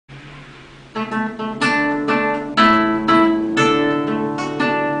Hello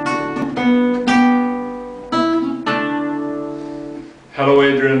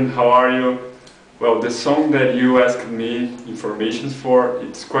Adrien, how are you? Well, the song that you asked me information for,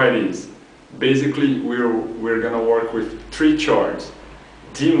 it's quite easy. Basically, we're gonna work with three chords: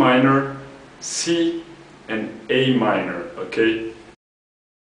 D minor, C, and A minor, okay?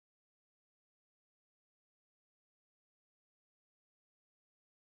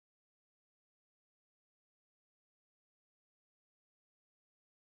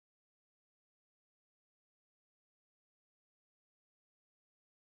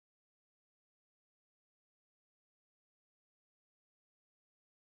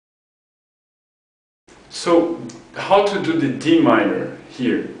 So, how to do the D minor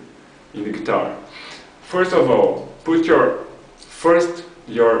here in the guitar? First of all, put your first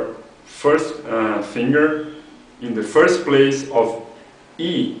finger in the first place of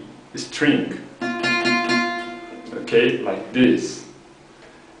E string, okay, like this.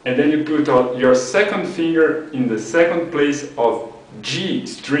 And then you put your second finger in the second place of G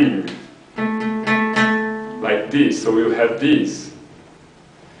string, like this, so you have this.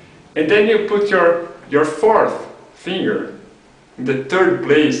 And then you put your fourth finger in the third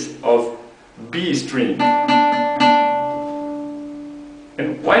place of B string.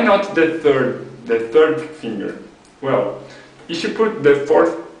 And why not the third finger? Well, if you put the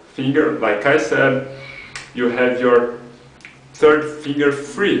fourth finger, like I said, you have your third finger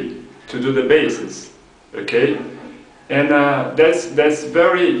free to do the basses, okay? And that's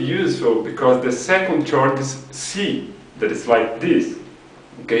very useful because the second chord is C, that is like this,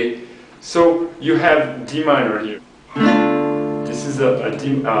 okay? So you have D minor here. This is a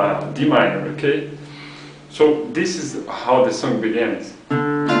D minor, okay? So this is how the song begins.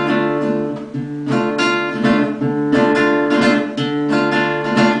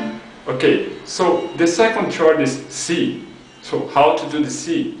 Okay, so the second chord is C. So how to do the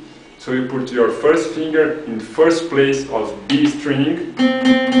C? So you put your first finger in the first place of B string,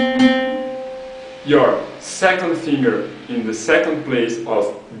 your second finger in the second place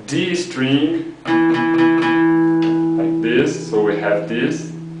of D string, like this, so we have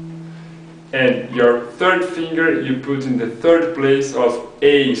this, and your third finger you put in the third place of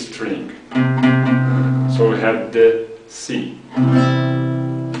A string, so we have the C.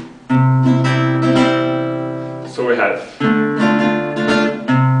 So we have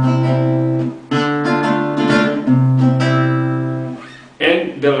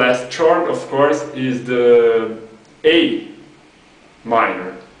and the last chord, of course, is the A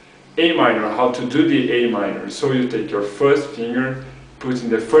minor. A minor, how to do the A minor? So you take your first finger, put in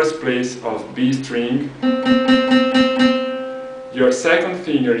the first place of B string, your second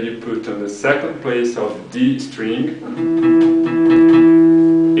finger you put on the second place of D string,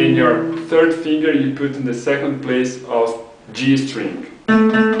 and your third finger you put in the second place of G string.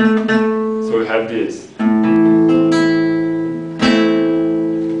 So we have this.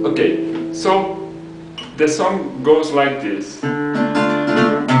 Okay, so the song goes like this.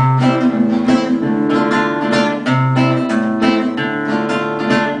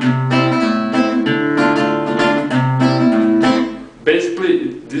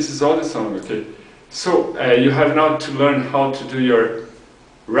 Basically, this is all the song, okay? So you have now to learn how to do your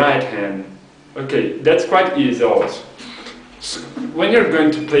right hand. Okay, that's quite easy also. So when you're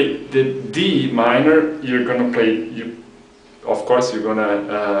going to play the D minor, you're gonna play, of course you're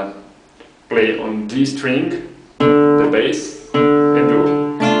gonna play on D string, the bass, and do.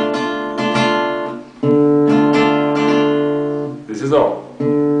 This is all.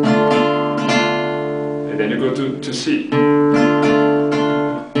 And then you go to C.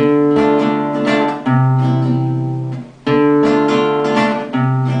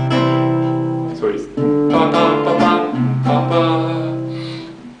 So it's pa pa pa pa pa pa,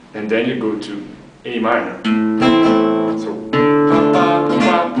 and then you go to A minor. So pa pa pa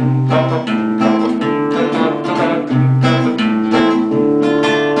pa pa pa.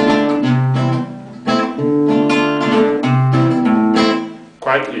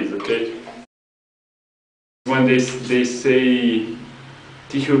 Quite easy, okay? When they say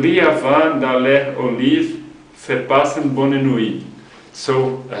Tijulia van d'aller olive fait passen bonne nuit.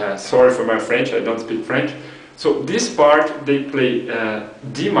 So, sorry for my French, I don't speak French. So this part they play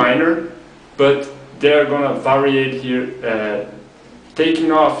D minor, but they're gonna vary here,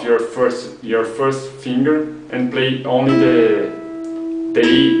 taking off your first finger and play only the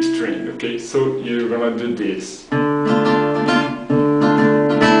E string. Okay, so you're gonna do this.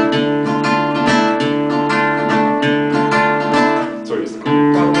 So it's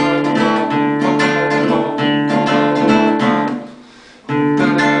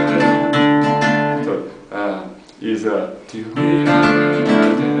is a and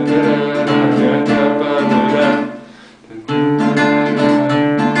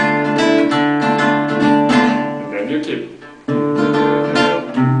then you keep.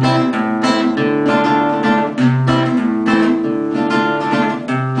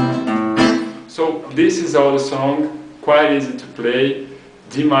 So this is all the song, quite easy to play,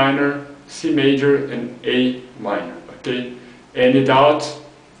 D minor, C major and A minor, okay? Any doubt,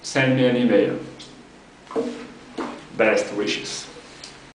 send me an email. Best wishes.